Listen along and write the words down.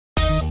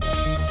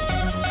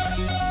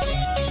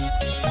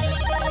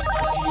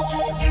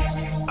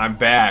I'm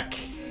back.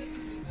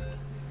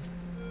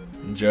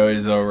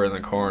 Joey's over in the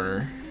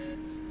corner.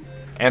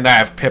 And I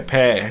have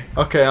PIPPI.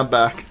 Okay, I'm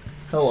back.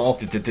 Hello.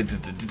 And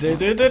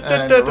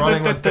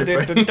running with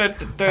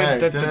PIPPI. Hey,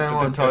 didn't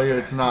anyone tell you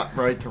it's not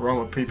right to run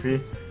with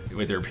PIPPI?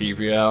 With your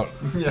PIPPI out?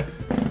 Yeah.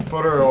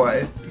 Put her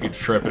away. You could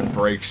trip and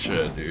break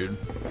shit, dude.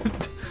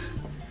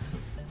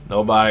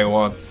 Nobody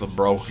wants the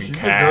broken She's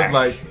cat. a good,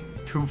 like,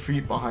 2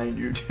 feet behind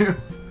you, too.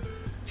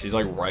 She's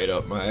like right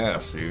up my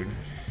ass, dude.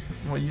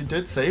 Well, you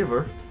did save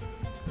her.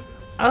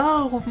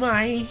 Oh,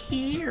 my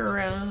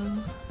hero.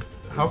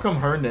 How come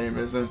her name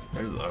isn't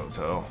There's the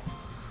hotel.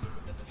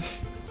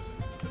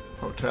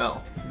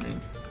 Hotel? I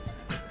mean,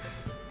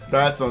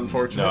 that's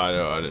unfortunate. No, I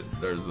know.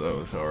 There's the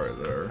hotel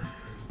right there.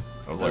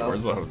 I was like,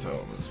 where's the hotel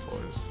in this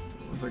place?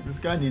 I was like, this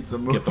guy needs to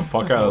move. Get the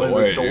fuck out of the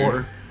way, door.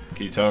 dude.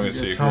 Can you tell me a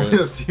secret? Tell me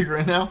the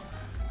secret now?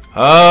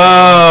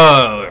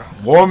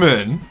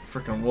 Woman.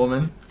 Freaking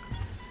woman.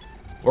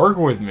 Work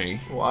with me.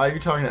 Why are you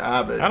talking to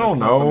Abbott? I don't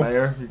That's know. Not the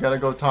mayor. You gotta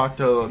go talk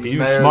to the He mayor.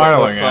 was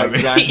smiling that at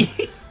looks me. like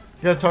you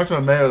gotta talk to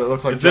a mayor that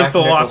looks like Is this Jack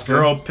the lost Nicholson.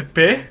 girl,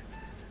 PIPPI?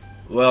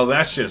 Well,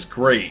 that's just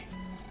great.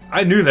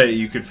 I knew that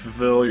you could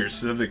fulfill your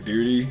civic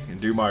duty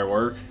and do my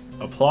work.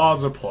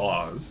 Applause,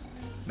 applause.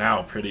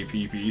 Now, pretty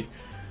PIPPI,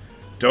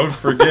 don't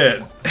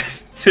forget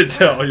to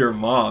tell your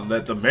mom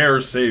that the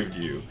mayor saved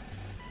you.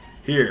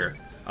 Here,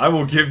 I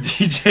will give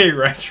DJ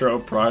Retro a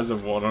prize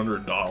of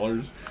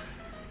 $100.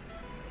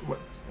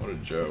 What a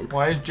joke.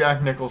 Why is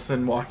Jack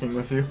Nicholson walking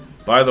with you?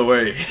 By the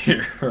way,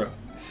 here,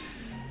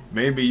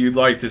 maybe you'd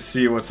like to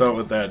see what's up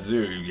with that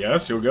zoo.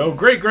 Yes, you'll go?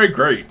 Great, great,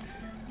 great.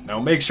 Now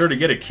make sure to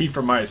get a key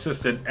from my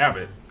assistant,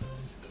 Abbott.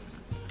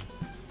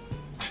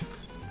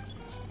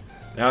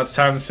 Now it's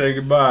time to say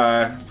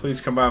goodbye.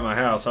 Please come by my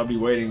house. I'll be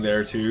waiting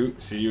there to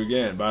see you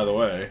again. By the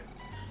way,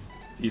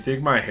 do you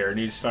think my hair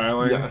needs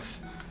styling?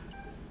 Yes.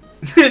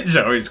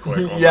 Joey's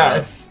quick on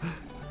Yes. that.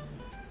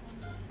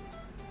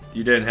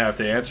 You didn't have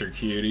to answer,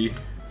 cutie.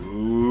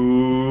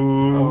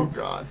 Ooh. Oh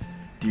God.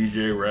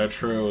 DJ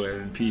Retro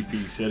and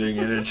PIPPI sitting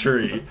in a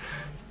tree.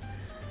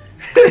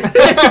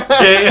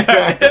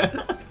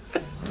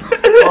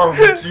 Oh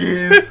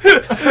jeez.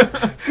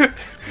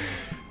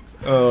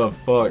 Oh,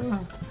 fuck.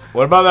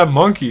 What about that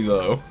monkey,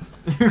 though?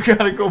 You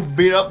gotta go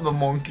beat up the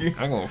monkey.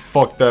 I'm gonna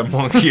fuck that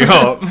monkey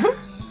up.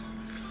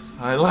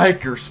 I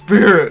like your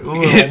spirit,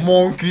 little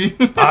monkey.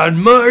 I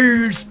admire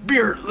your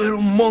spirit,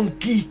 little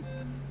monkey.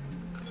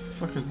 What the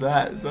fuck is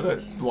that? Is that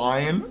a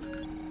lion?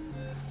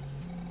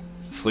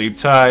 Sleep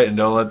tight and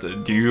don't let the...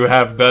 Do you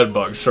have bed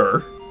bugs,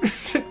 sir?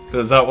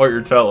 Is that what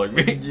you're telling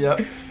me?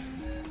 Yep.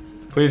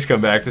 Please come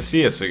back to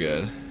see us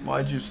again.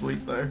 Why'd you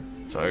sleep there?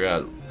 So I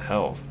got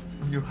health.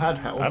 You had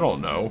help. I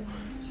don't know.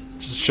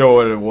 Just show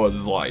what it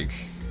was like.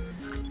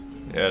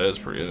 Yeah, it is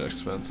pretty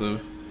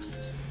inexpensive.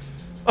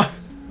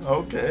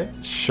 Okay.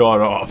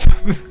 Shut up.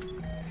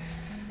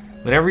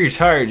 Whenever you're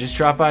tired, just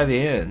drop by the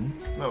inn.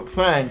 No,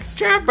 thanks.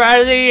 Drop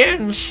by the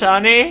inn,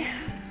 sonny.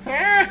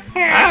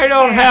 I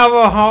don't have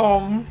a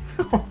home.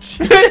 Oh,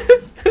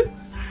 jeez.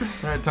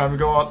 Alright, time to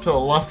go up to the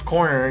left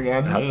corner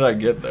again. How did I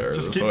get there?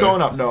 Just this keep way?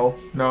 going up. No,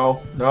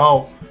 no,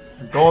 no.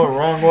 You're going the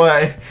wrong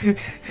way.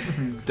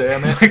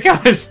 Damn it. Look how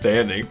they're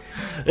standing.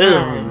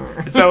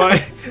 It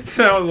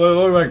sounds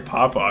like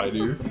Popeye,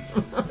 dude.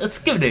 Let's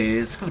go there.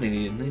 Let's go there.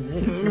 Give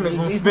me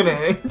some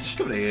spinach.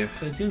 Damn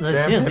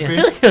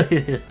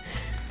hippie.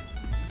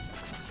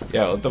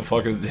 Yeah, what the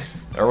fuck is...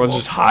 Everyone's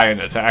just high and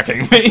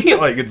attacking me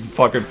like it's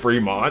fucking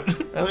Fremont.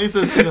 At least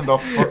this isn't the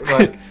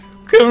like.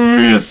 Give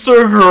me a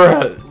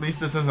cigarette. At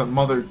least this isn't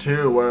Mother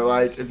 2, where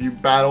like if you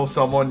battle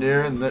someone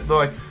near and they're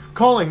like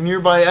calling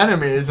nearby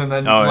enemies, and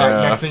then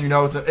next thing you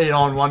know it's an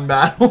 8-on-1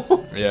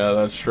 battle. Yeah,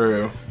 that's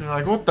true. You're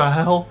like, what the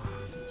hell?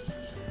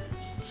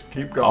 Just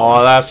keep going.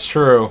 Oh, that's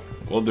true.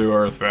 We'll do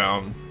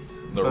Earthbound.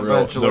 The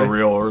Eventually.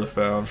 real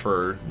Earthbound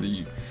for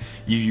the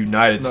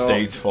United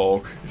States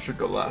folk. You should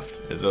go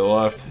left. Is it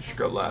left? You should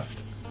go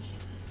left.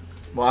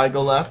 Why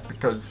go left?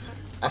 Because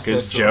I said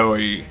Because so.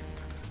 Joey...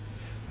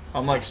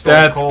 I'm like Stone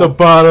That's Cold. the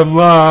bottom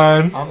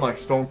line. I'm like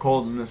Stone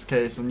Cold in this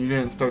case, and you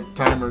didn't start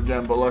the timer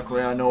again, but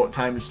luckily I know what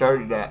time you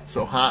started at,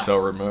 so hi. So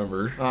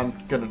remember. I'm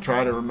gonna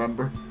try to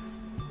remember.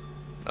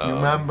 You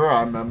remember?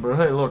 I remember.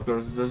 Hey, look,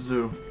 there's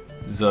Zazu.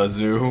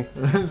 Zazu.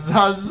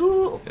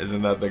 Zazu!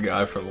 Isn't that the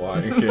guy from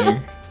Lion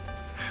King?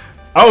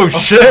 Oh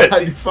shit!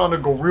 You found a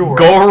gorilla.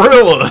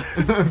 Gorilla!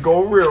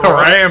 Gorilla.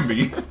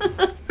 Harambe.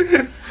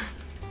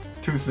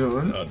 Too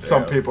soon. Oh, damn.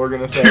 Some people are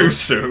gonna say. Too We're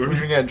soon.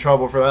 gonna get in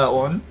trouble for that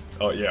one.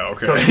 Oh yeah,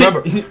 okay.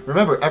 Because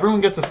remember,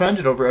 everyone gets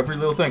offended over every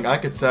little thing. I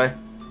could say,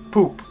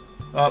 poop.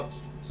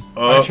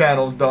 My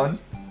channel's done.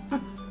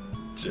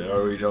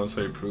 Joey, don't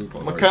say poop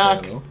on our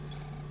Macaque. channel.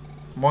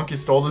 Monkey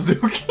stole the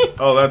Zuki.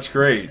 Oh, that's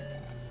great.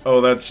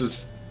 Oh, that's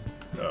just...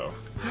 Oh.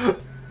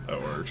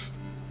 That works.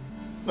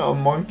 A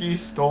monkey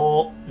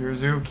stole your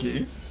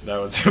Zuki. That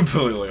was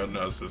completely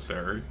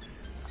unnecessary.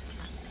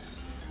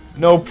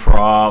 No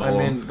problem. I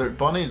mean, their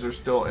bunnies are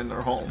still in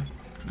their home.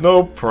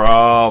 No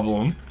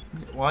problem.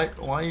 Why?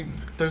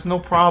 There's no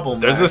problem.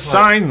 There's man. a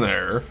sign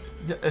there.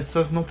 Yeah, it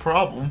says no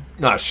problem.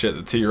 Nah, shit,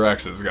 the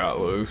T-Rexes got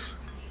loose.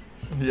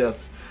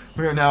 Yes.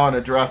 We are now in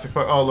a Jurassic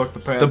Park. Oh, look, the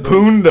pandas. The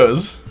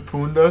Pundas.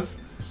 Pundas?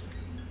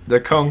 The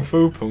Kung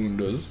Fu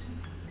Pundas.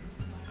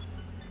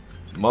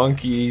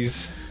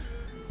 Monkeys.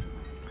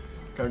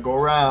 Gotta go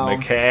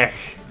around. Macaque.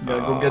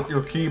 Gotta go get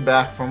your key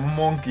back from a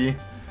monkey.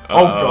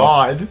 Oh,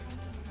 God.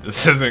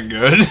 This isn't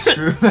good.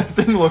 Dude, that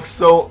thing looks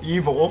so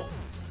evil.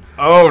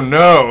 Oh,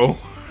 no.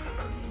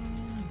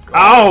 God.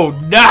 Oh,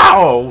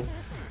 no.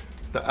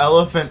 The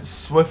elephant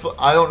swiftly.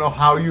 I don't know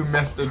how you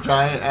missed a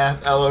giant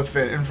ass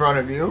elephant in front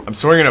of you. I'm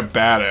swinging a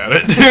bat at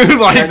it, dude.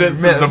 Like, And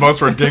this you is the missed.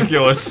 most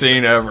ridiculous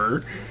scene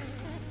ever.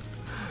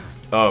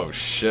 Oh,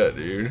 shit,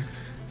 dude.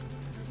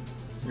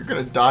 You're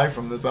gonna die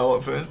from this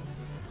elephant.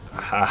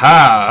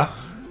 Haha.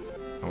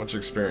 How much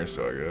experience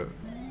do I get?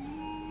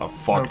 A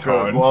fuck Oh, good.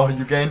 ton. Well,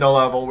 you gained a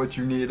level, which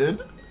you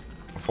needed.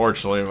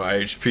 Unfortunately, my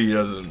HP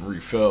doesn't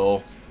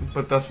refill.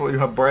 But that's what you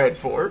have bread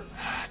for.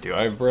 Do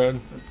I have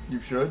bread? You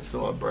should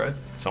still have bread.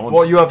 Someone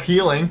Well, you have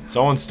healing.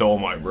 Someone stole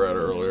my bread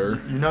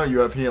earlier. You know you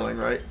have healing,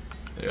 right?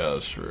 Yeah,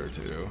 that's true,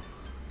 too.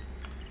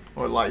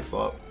 Or life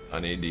up. I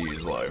need to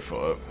use life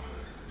up.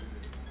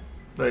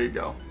 There you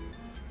go.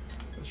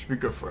 That should be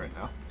good for it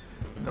now.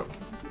 Nope.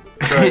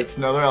 Great, it's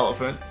another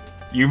elephant.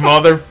 You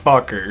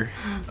motherfucker.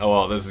 Oh,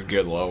 well, this is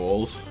good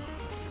levels.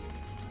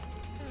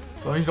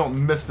 As long as you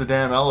don't miss the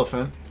damn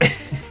elephant.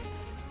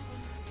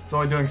 It's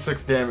only doing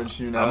 6 damage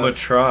to you now. I'm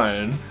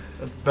a-trying.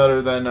 That's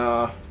better than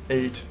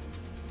 8.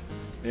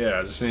 Yeah,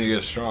 I just need to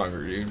get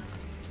stronger, dude.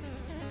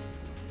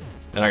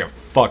 And I can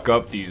fuck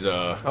up these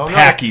no.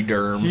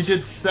 pachyderms. He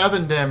did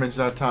 7 damage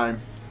that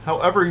time.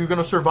 However, you're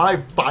gonna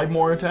survive 5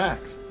 more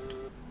attacks.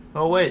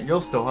 Oh wait,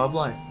 you'll still have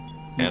life.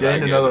 You And gained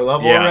I get- another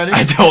level yeah, already?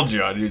 I told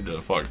you I need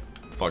to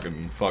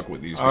fucking fuck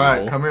with these people.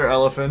 Alright, come here,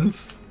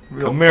 elephants.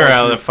 Come here,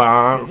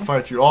 elephant. We'll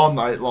fight you all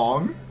night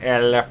long.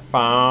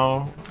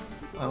 Elephant.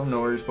 I don't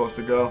know where you're supposed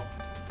to go.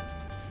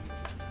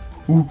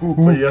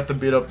 But you have to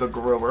beat up the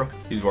gorilla.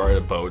 He's wearing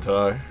a bow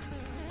tie.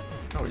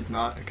 No, he's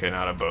not. Okay,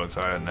 not a bow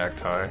tie, a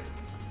necktie.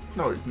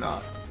 No, he's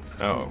not.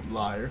 Oh,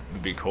 Liar.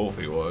 it'd be cool if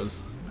he was.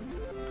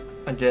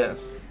 I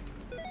guess.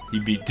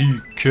 He'd be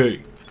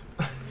DK.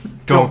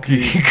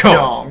 Donkey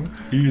Kong.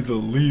 He's the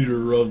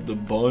leader of the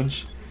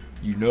bunch.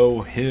 You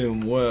know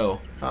him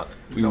well.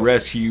 We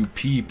rescue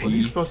PIPPI. What are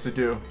you supposed to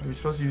do? Are you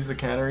supposed to use the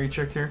cannery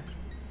chick here?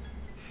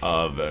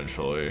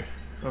 Eventually.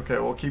 Okay,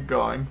 well keep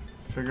going.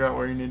 Figure out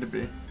where you need to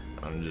be.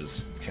 I'm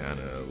just kind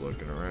of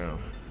looking around.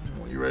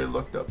 Well, you already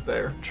looked up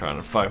there. Trying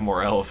to find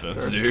more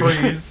elephants, There are dude.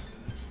 trees.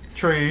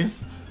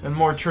 Trees. And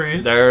more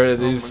trees. There, Oh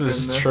these my is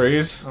goodness.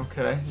 trees.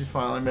 Okay, you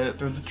finally made it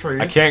through the trees.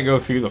 I can't go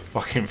through the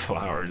fucking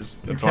flowers.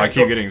 That's why I can't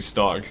keep go- getting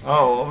stuck.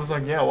 Oh, I was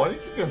like, yeah, why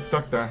did you get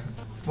stuck there?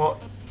 Well,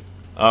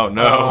 Oh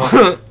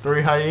no.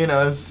 3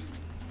 hyenas.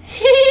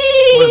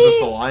 What is this,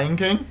 the Lion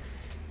King?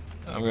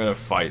 I'm gonna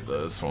fight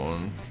this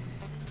one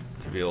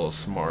to be a little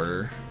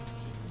smarter.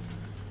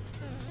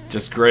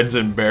 Just grins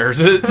and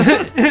bears it.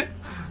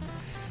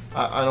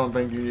 I don't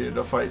think you needed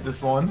to fight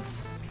this one.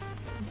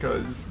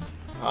 Because,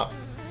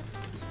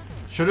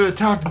 should have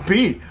attacked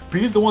B.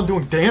 B's the one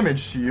doing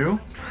damage to you.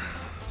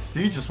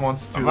 C just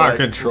wants to, I'm out of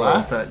like, control.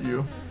 laugh at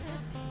you.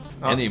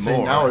 See,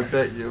 Anymore. now it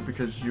bit you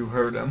because you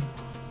hurt him.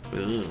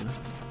 Ugh.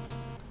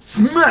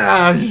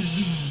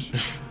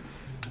 Smash!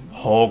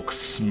 Hulk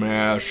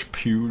smash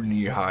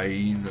puny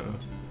hyena.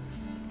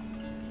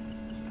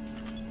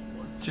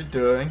 What you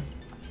doing?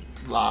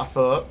 Laugh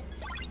up.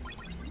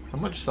 How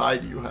much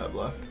side do you have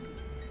left?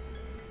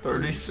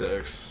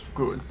 36.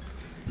 Good.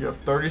 You have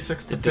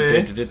 36 to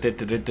pay.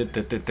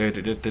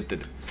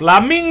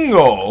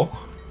 Flamingo.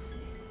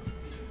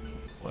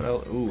 What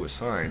else? Ooh, a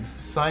sign.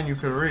 Sign you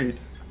could read.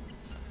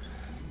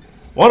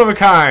 One of a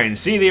kind.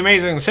 See the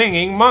amazing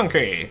singing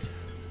monkey.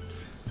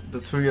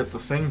 That's who you have to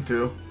sing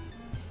to.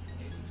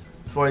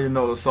 That's why you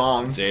know the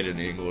song. Say it in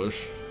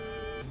English.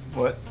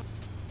 What?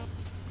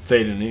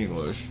 Say it in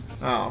English.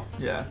 Oh,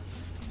 yeah.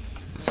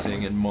 It's a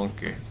singing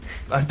monkey.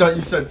 I thought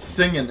you said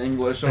sing in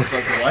English. I was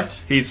like,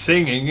 what? He's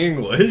singing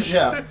English.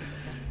 Yeah.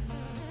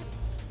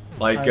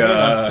 Like, I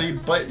didn't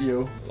see but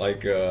you.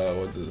 like,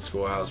 what's it,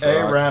 Schoolhouse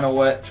A Rock? ran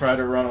away, tried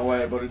to run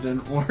away, but it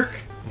didn't work.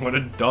 What a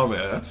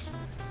dumbass.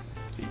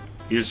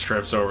 He just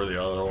trips over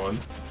the other one.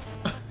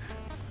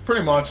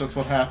 Pretty much that's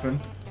what happened.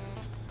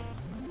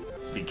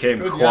 Became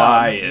Good,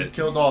 quiet. Yeah, you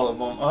killed all of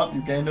them. Up,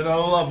 you gained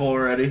another level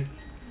already.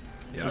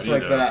 Yeah, Just I need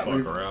like to that, fuck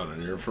we've- around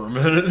in here for a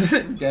minute.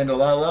 You gained a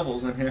lot of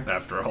levels in here.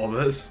 After all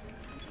this.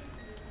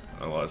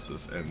 Unless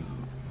this ends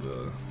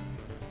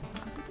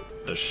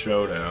the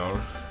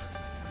showdown.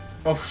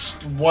 Oh,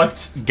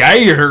 what?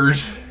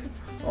 Gators!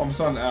 All of a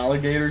sudden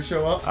alligators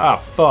show up? Ah,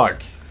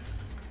 fuck.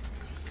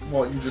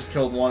 Well, you just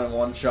killed one in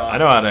one shot. I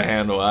know how to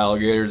handle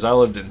alligators. I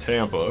lived in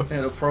Tampa.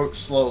 And approach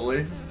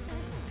slowly.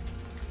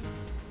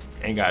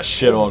 Ain't got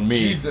shit on me.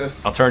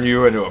 Jesus. I'll turn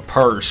you into a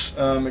purse.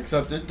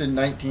 Except it did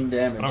 19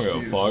 damage I don't to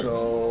give a you, fuck.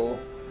 so...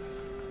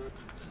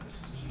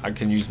 I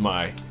can use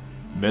my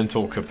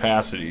mental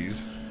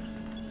capacities.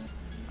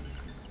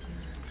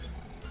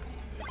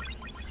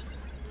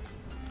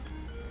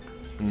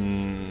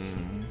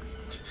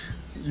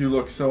 You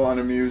look so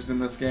unamused in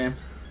this game.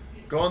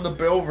 Go in the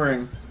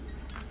building.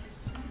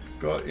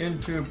 Go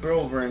into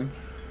building.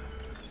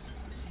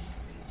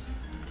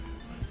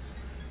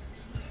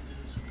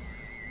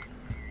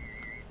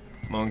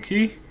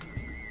 Monkey?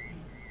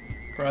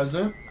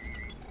 Present.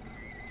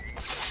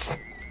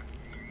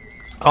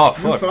 Oh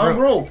fuck, found bro.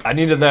 rope. I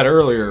needed that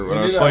earlier when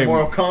I was playing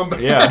Mortal Kombat.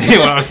 Yeah, I needed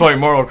when I was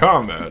playing Mortal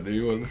Kombat,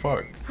 dude. What the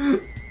fuck?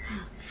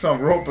 Found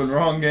rope in the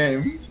wrong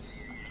game.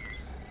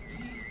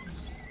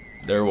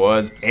 There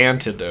was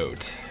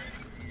antidote.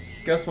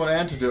 Guess what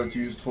antidote's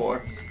used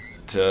for?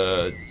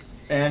 To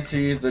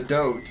The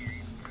dote.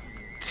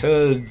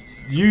 to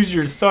use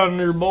your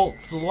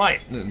thunderbolts of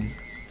lightning.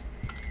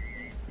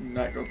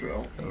 Not go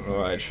through.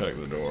 Oh, I checked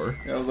the door.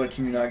 Yeah, I was like,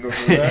 can you not go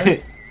through there?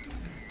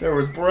 There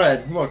was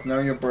bread. Look, now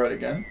you have bread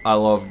again. I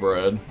love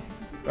bread.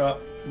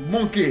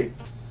 Monkey.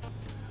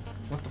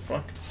 What the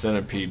fuck?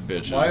 Centipede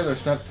bitches. Why are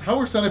there how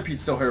are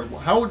centipedes still here?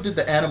 How did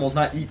the animals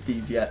not eat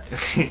these yet?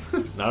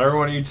 Not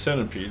everyone eats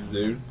centipedes,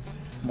 dude.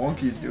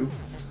 Monkeys do.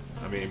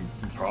 I mean,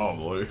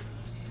 probably.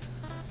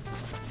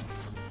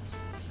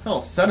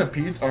 Hell,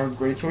 centipedes are a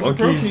great source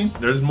Monkeys, of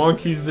protein. there's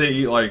monkeys that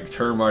eat like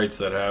termites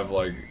that have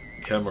like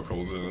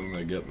chemicals in them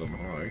that get them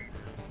high.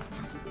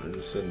 They're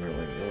just sitting there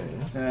like,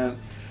 oh.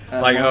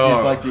 And like,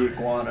 monkeys like the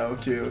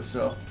iguano too,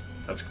 so.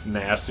 That's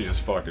nasty as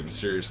fucking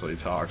seriously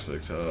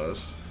toxic to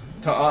us.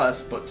 To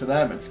us, but to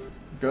them it's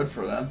good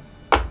for them.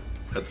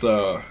 That's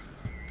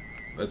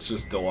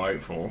just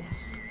delightful.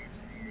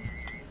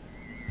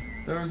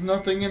 There's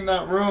nothing in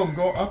that room.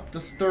 Go up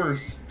the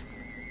stairs.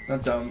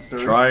 Not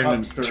downstairs.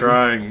 Upstairs.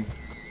 Trying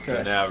to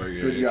Okay.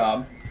 navigate. Good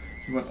job.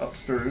 You went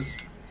upstairs.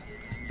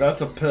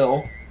 That's a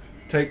pill.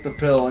 Take the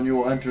pill and you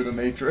will enter the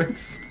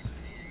Matrix.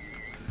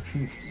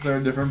 Is there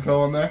a different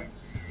pill in there?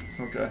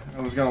 Okay.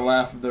 I was gonna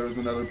laugh if there was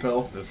another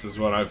pill. This is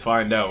when I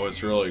find out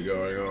what's really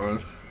going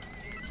on.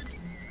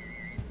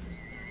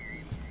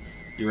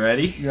 You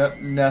ready? Yep,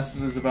 Ness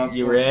is about.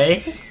 You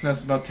ready? Ness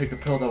is about to take the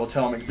pill that will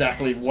tell him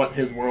exactly what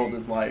his world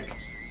is like.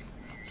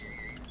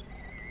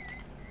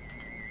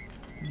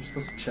 You're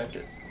supposed to check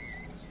it.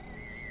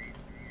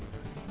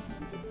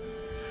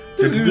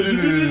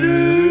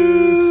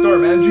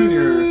 Starman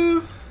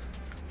Jr.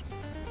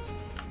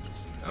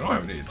 I don't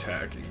have any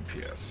attacking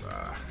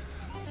PSI.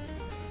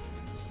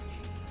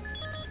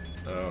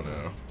 Oh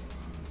no.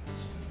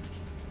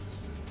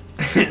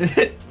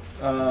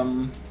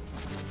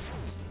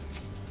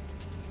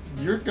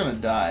 You're gonna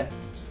die.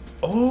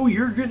 Oh,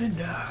 you're gonna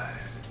die.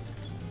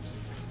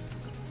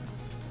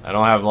 I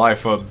don't have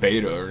life up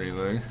beta or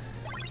anything.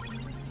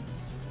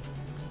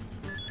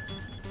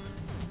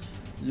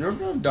 You're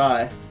gonna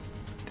die.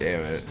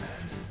 Damn it.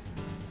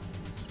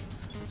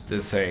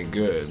 This ain't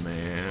good,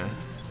 man.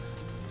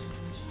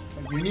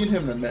 You need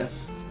him to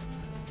miss.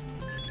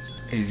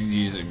 He's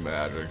using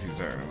magic, he's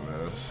not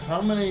gonna miss.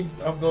 How many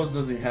of those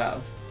does he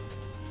have?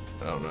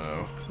 I don't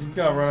know. He's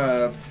gotta run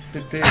out of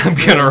PPs. I'm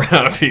gonna run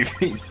out of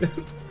PPs.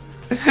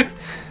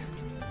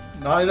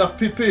 Not enough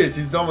PPs.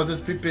 He's done with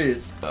his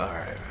PPs.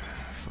 Alright.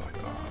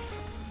 Fuck off.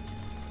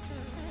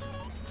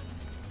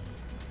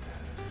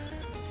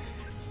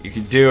 You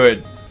can do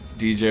it,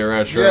 DJ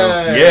Retro.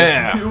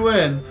 Yeah! You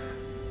win.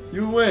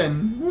 You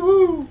win.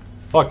 Woohoo!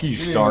 Fuck you,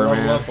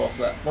 Starman. Up off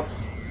that. What the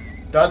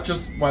that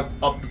just went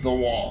up the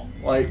wall.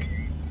 Like.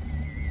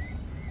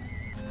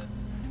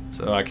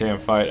 So I can't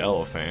fight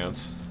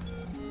elephants.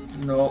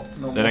 No.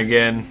 Then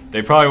again,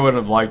 they probably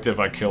wouldn't have liked if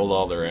I killed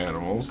all their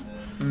animals.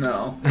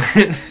 No.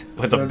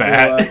 With a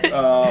bat. Like,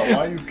 why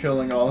are you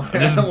killing all the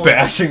Just animals?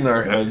 bashing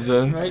their heads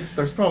in. Right?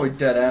 There's probably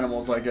dead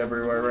animals like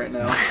everywhere right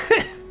now.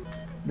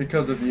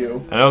 Because of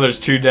you. I know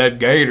there's 2 dead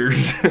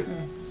gators.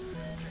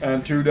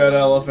 And 2 dead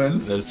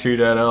elephants. There's 2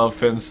 dead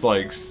elephants,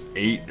 like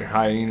 8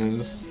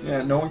 hyenas.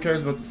 Yeah, no one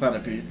cares about the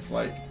centipedes.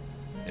 Like.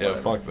 Yeah,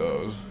 whatever. fuck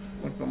those.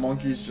 Like the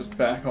monkeys just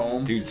back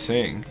home. Dude,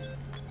 sing.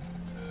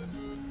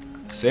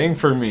 Sing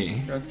for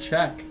me. Gotta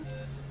check.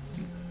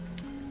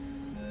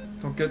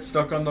 Don't get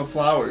stuck on the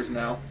flowers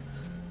now.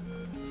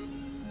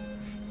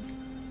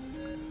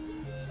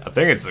 I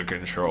think it's the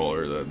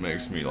controller that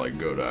makes me like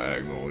go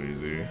diagonal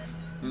easy.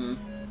 Hmm.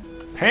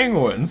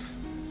 Penguins.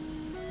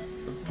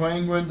 The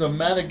penguins of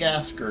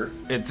Madagascar.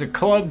 It's a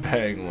club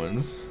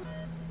penguins.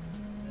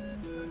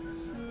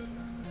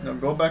 Now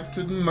go back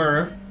to the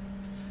Mur.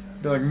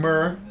 Be like,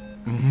 Mur.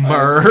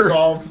 Mur. I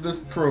solved this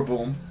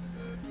problem.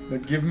 Now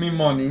give me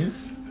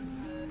monies.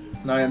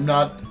 And I am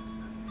not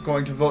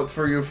going to vote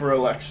for you for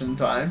election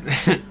time.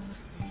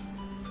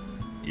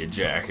 You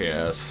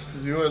jackass.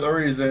 Because you are the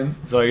reason.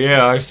 It's like,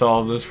 yeah, I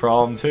solved this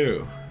problem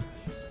too.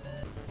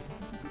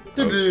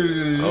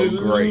 Oh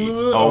great.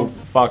 Oh,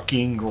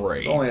 fucking great.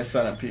 It's only a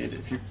centipede.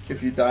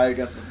 If you die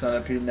against a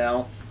centipede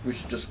now, we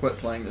should just quit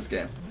playing this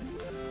game.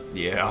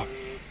 Yeah.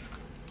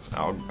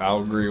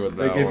 I'll agree with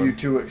They that give one. you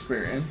 2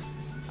 experience.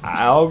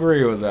 I'll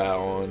agree with that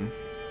one.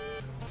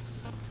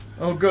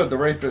 Oh good, the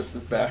rapist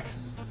is back.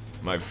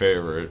 My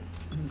favorite.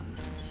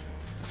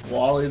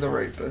 Wally the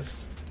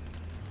rapist.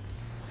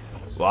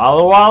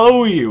 Walla walla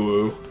wee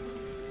woo.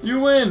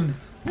 You win!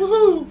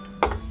 Woohoo!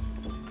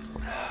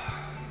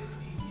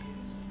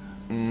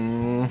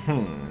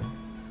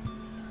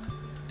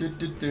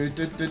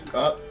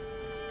 Up.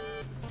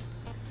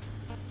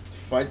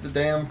 Fight the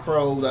damn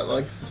crow that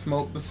likes to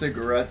smoke the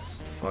cigarettes.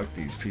 Fuck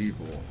these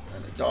people.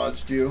 And it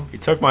dodged you. He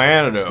took my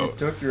antidote. He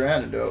took your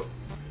antidote.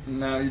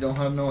 Now you don't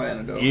have no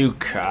antidote. You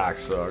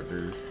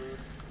cocksucker.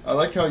 I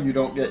like how you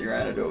don't get your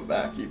antidote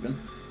back even.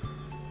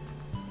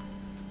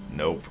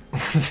 Nope.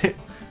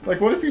 Like,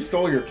 what if you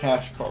stole your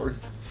cash card?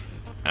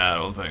 I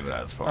don't think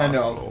that's possible. I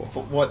know,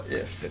 but what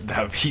if?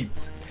 That'd be...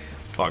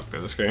 Fuck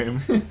this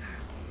game.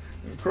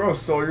 Crow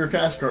stole your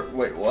cash card.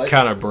 Wait, what? It's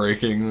kind of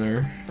breaking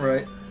there.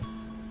 Right.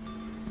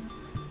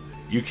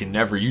 You can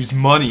never use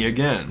money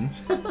again.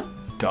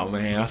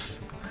 Dumbass.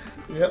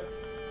 Yep.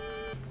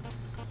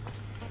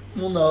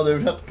 Well, no, they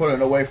would have to put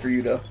in a way for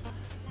you to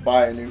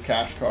buy a new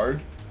cash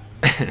card.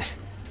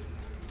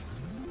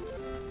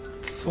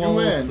 You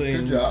win.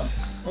 Good job.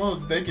 Well,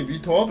 they give you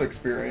 12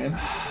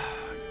 experience.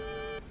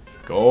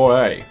 Go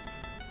away.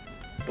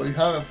 But you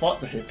haven't fought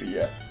the hippie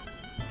yet.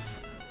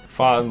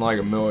 Fought in like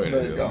a million.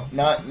 There you go.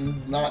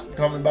 Not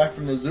coming back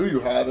from the zoo, you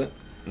haven't.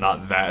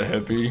 Not that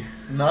hippie.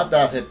 Not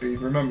that hippie.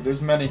 Remember,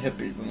 there's many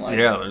hippies in life.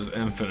 Yeah, there's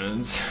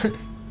infinites.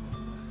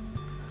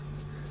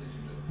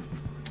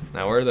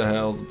 Now where the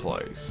hell's the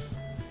place?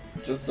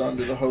 Just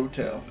under the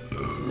hotel.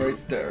 Right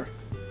there.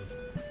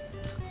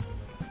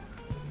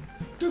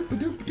 You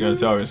gonna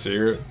tell me a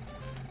secret?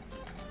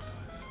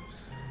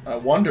 A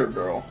Wonder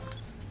Girl.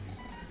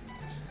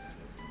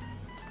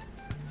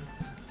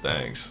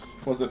 Thanks.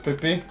 Was it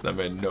PIPPI? That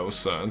made no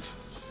sense.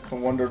 The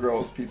Wonder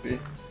Girl is PIPPI.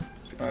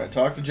 Alright,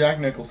 talk to Jack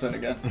Nicholson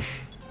again.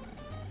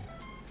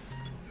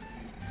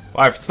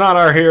 Well, if it's not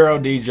our hero,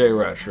 DJ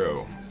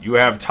Retro, you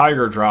have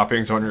tiger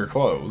droppings on your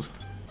clothes.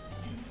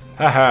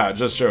 Haha,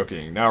 just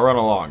joking. Now run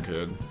along,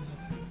 kid.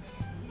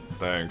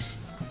 Thanks.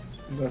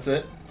 That's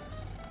it?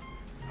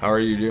 How are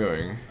you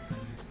doing?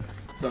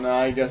 So now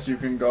I guess you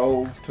can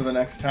go to the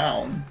next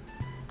town.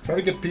 Try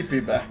to get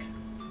PIPPI back.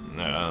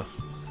 Nah.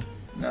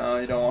 No,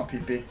 you don't want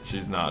PIPPI.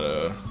 She's not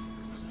a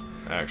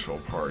actual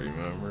party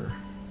member.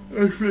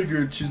 I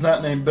figured she's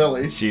not named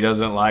Billy. She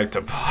doesn't like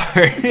to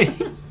party.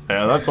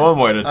 Yeah, that's one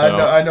way to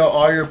tell. I know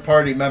all your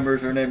party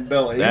members are named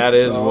Billy. That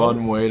is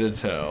one way to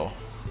tell.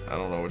 I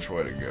don't know which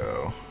way to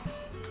go.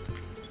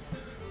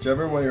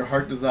 Whichever way your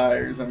heart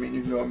desires. I mean,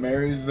 you can go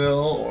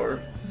Marysville or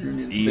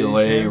Union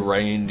Ely, Station.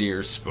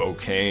 Reindeer,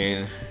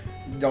 Spokane.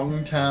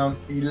 Youngtown,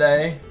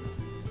 Ely.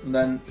 And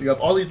then you have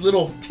all these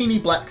little teeny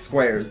black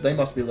squares. They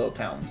must be little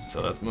towns.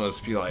 So that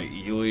must be like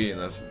Ely, and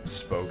that's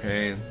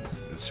Spokane.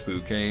 It's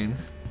Spokane.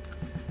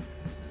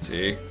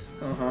 See?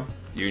 Uh-huh.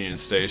 Union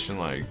Station,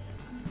 like,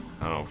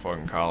 I don't know,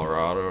 fucking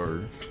Colorado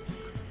or...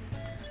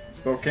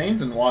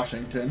 Spokane's in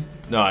Washington.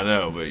 No, I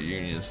know, but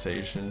Union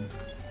Station.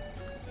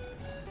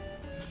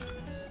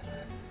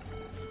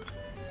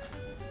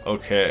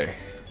 Okay.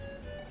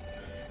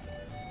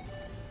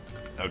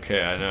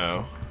 Okay, I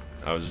know.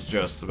 I was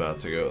just about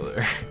to go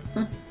there.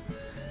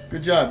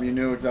 Good job, you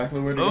knew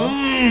exactly where to go.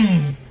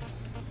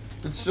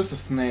 It's just a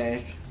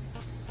snake.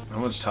 How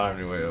much time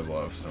do we have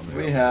left?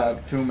 We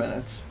have 2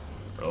 minutes.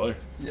 Really?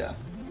 Yeah.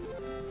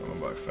 Going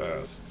by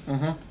fast.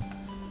 Well,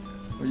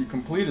 you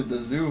completed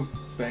the zoo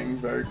thing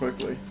very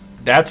quickly.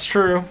 That's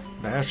true.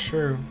 That's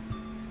true.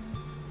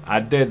 I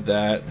did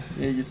that.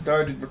 Yeah, you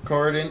started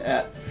recording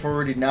at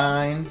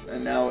 49s,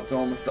 and now it's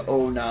almost to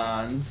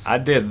 09s. I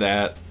did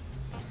that.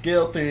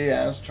 Guilty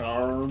as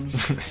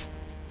charged.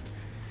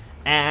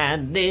 I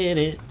did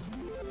it.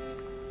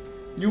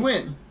 You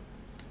win.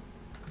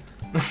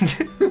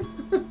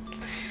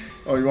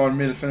 Oh, you wanted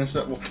me to finish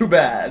that? Well, too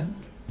bad.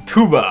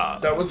 Too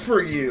bad. That was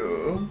for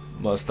you.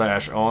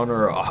 Mustache on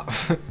or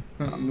off?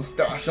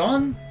 Mustache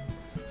on?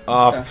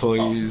 Off, Mustache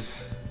please.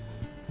 off.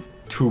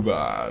 Too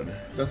bad.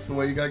 That's the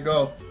way you gotta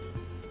go.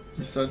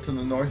 You said to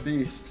the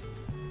northeast.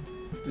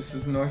 This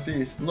is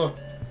northeast. Look,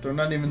 they're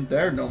not even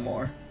there no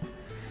more.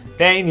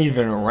 They ain't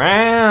even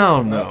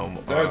around no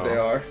more. There they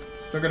are.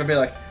 They're gonna be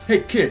like,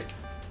 hey kid.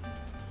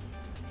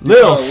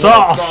 Little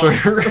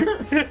saucer.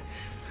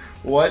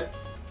 What?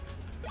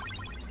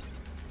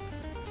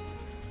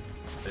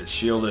 It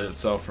shielded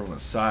itself from a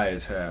psi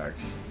attack.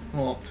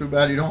 Well, too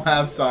bad you don't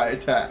have psi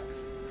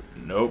attacks.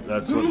 Nope,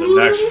 that's what the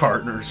next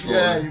partner's for.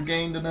 Yeah, you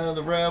gained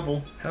another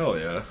revel. Hell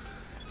yeah.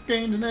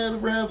 Gained another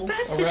revel.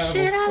 That's the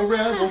shit I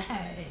like.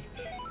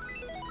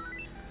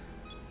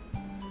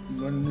 You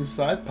learned a new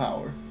side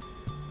power.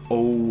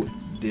 Oh,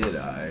 did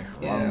I?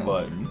 Wrong Yeah.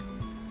 button.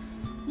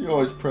 You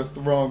always press the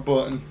wrong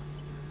button.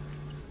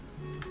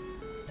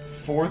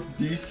 4th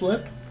D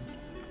slip?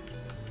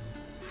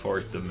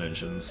 4th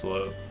dimension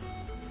slip.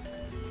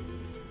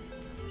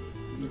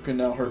 You can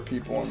now hurt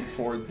people in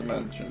 4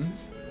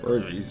 dimensions. Where are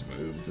these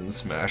moves in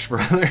Smash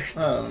Brothers?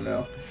 I don't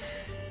know.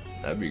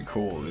 That'd be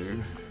cool,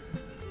 dude.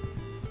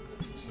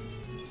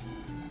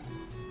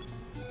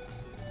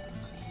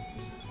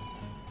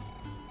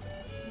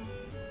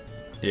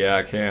 Yeah,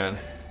 I can.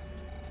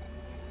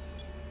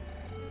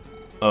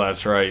 Oh,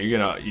 that's right. You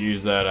can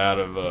use that out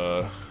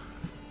of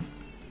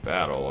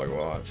battle. Like,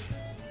 watch.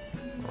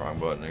 Wrong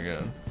button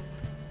again.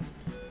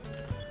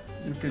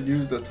 You could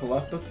use the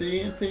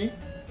telepathy thing.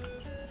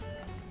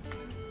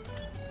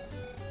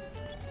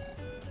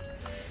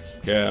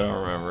 Okay, I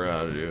don't remember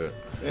how to do it.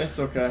 It's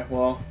okay.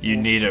 Well, you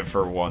need it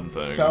for one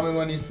thing. Tell me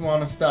when you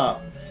want to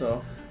stop.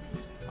 So.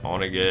 I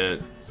want to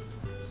get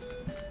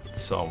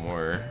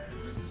somewhere.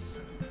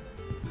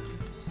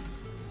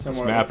 This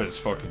map is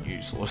fucking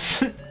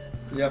useless.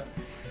 Yep.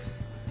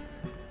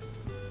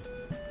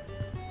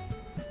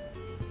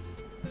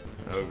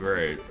 Oh,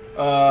 great.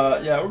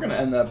 Yeah, we're gonna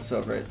end the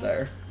episode right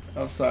there,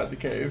 outside the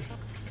cave.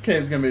 This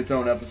cave's gonna be its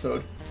own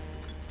episode.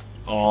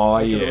 Oh,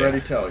 I yeah. can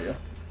already tell you.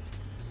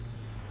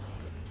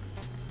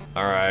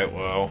 Alright,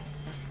 well.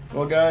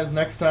 Well, guys,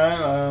 next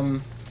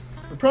time,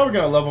 we're probably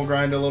gonna level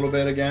grind a little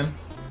bit again.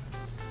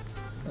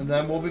 And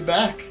then we'll be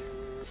back.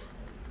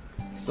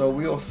 So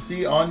we'll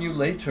see on you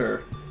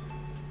later.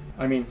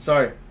 I mean,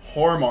 sorry,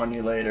 harm on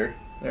you later.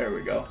 There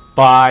we go.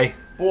 Bye.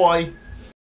 Boy.